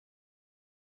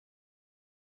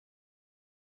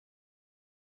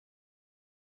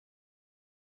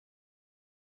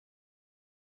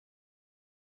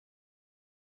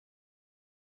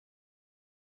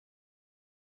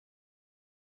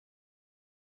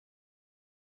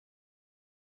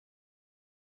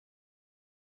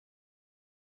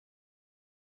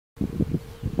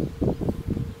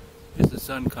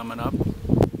sun coming up.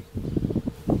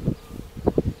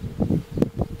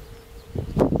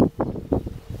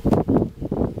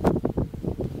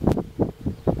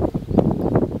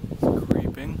 It's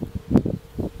creeping.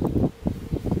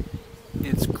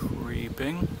 It's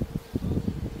creeping.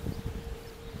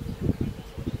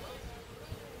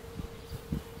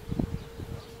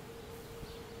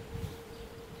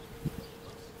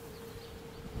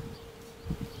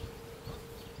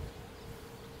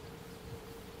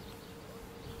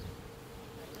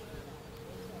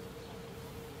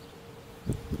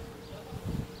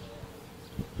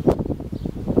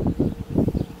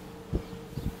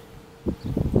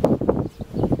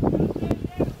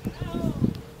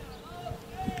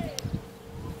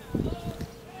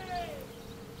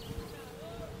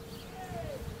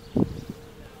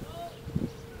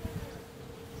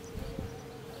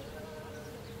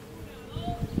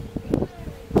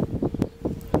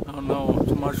 Oh no,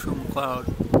 it's a mushroom cloud.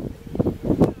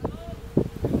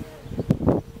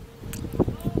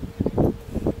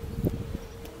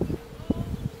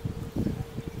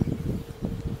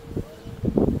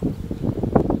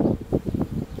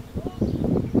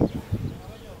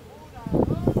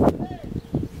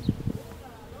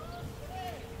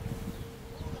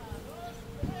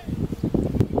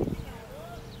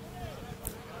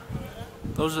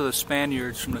 Those are the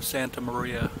Spaniards from the Santa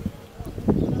Maria.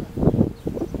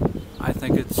 I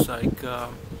think it's like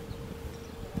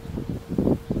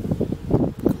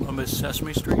Columbus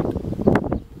Sesame Street.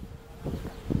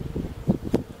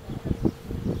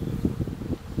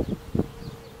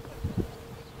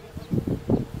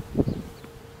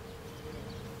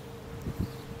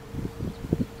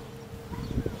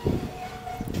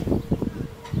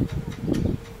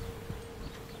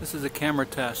 This is a camera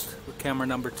test with camera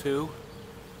number 2.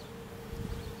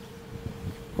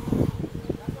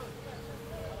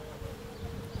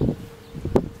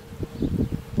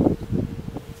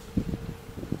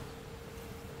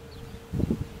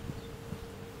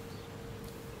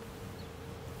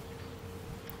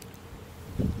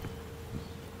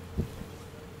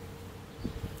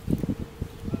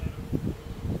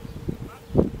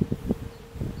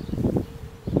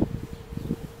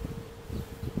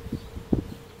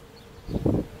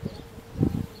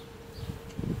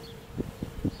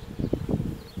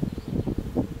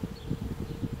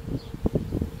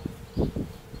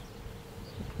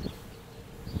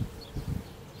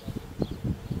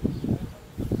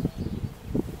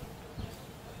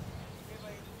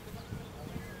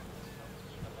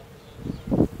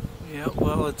 Yeah,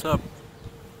 well, it's up.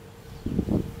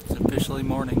 It's officially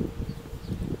morning.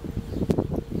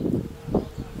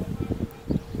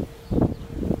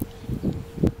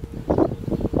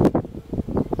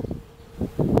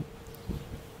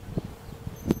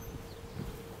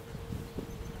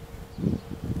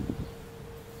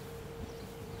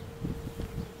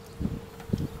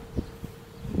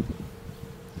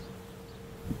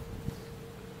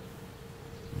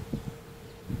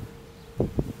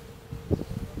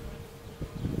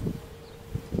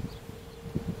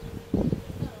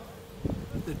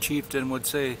 The chieftain would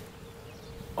say,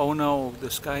 "Oh no,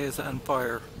 the sky is on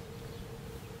fire."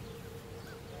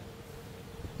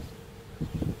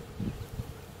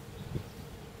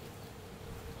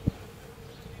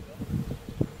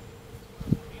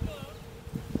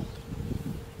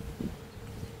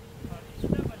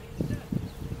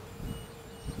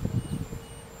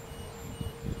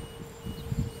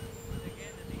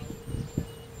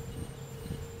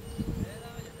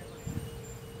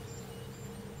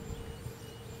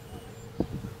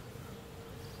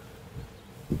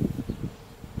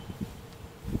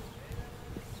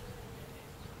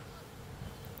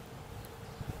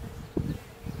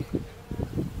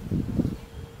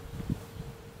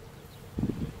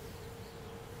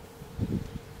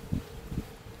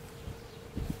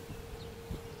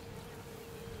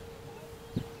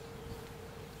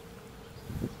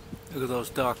 Look at those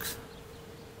ducks.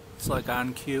 It's like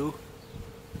on cue.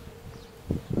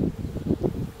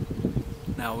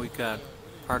 Now we got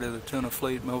part of the tuna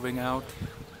fleet moving out.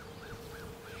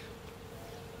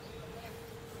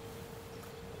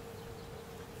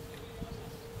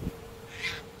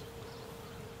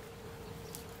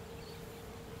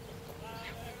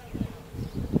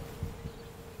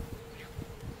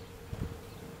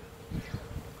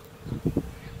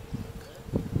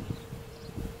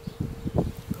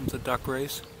 Comes a duck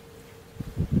race.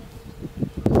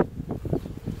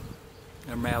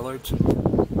 They're mallards.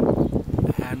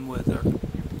 A hen with their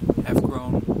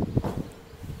half-grown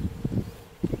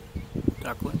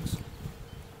ducklings.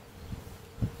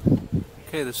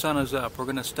 Okay, the sun is up. We're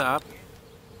going to stop.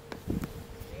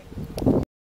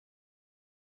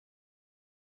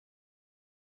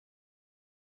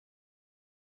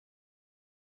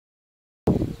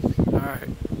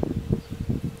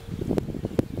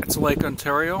 That's Lake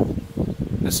Ontario.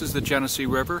 This is the Genesee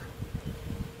River.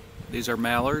 These are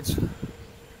mallards.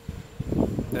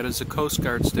 That is the Coast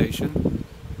Guard station.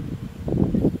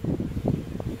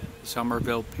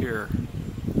 Somerville Pier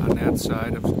on that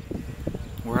side of.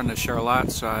 We're on the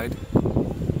Charlotte side.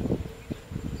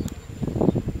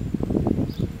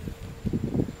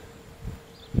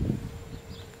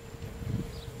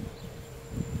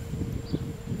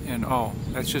 And oh,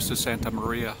 that's just a Santa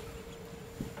Maria.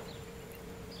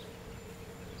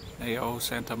 Nao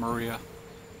Santa Maria.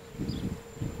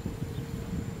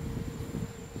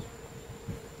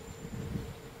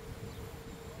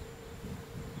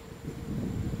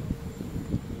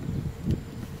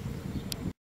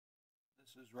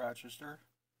 This is Rochester.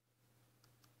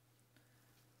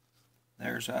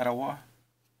 There's Ottawa.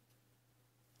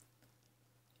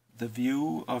 The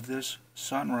view of this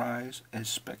sunrise, as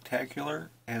spectacular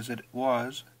as it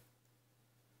was,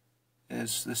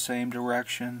 is the same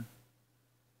direction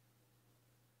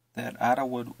that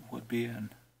Ottawa would be in.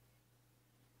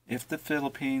 If the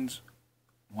Philippines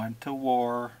went to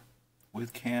war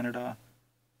with Canada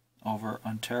over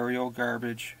Ontario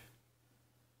garbage,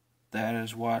 that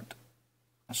is what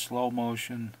a slow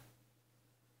motion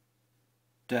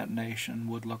detonation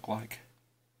would look like.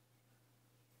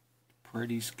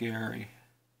 Pretty scary.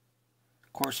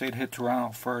 Of course, they'd hit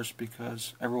Toronto first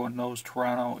because everyone knows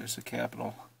Toronto is the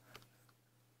capital.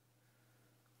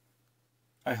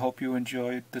 I hope you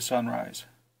enjoyed the sunrise.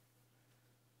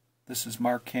 This is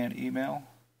Mark Can Email.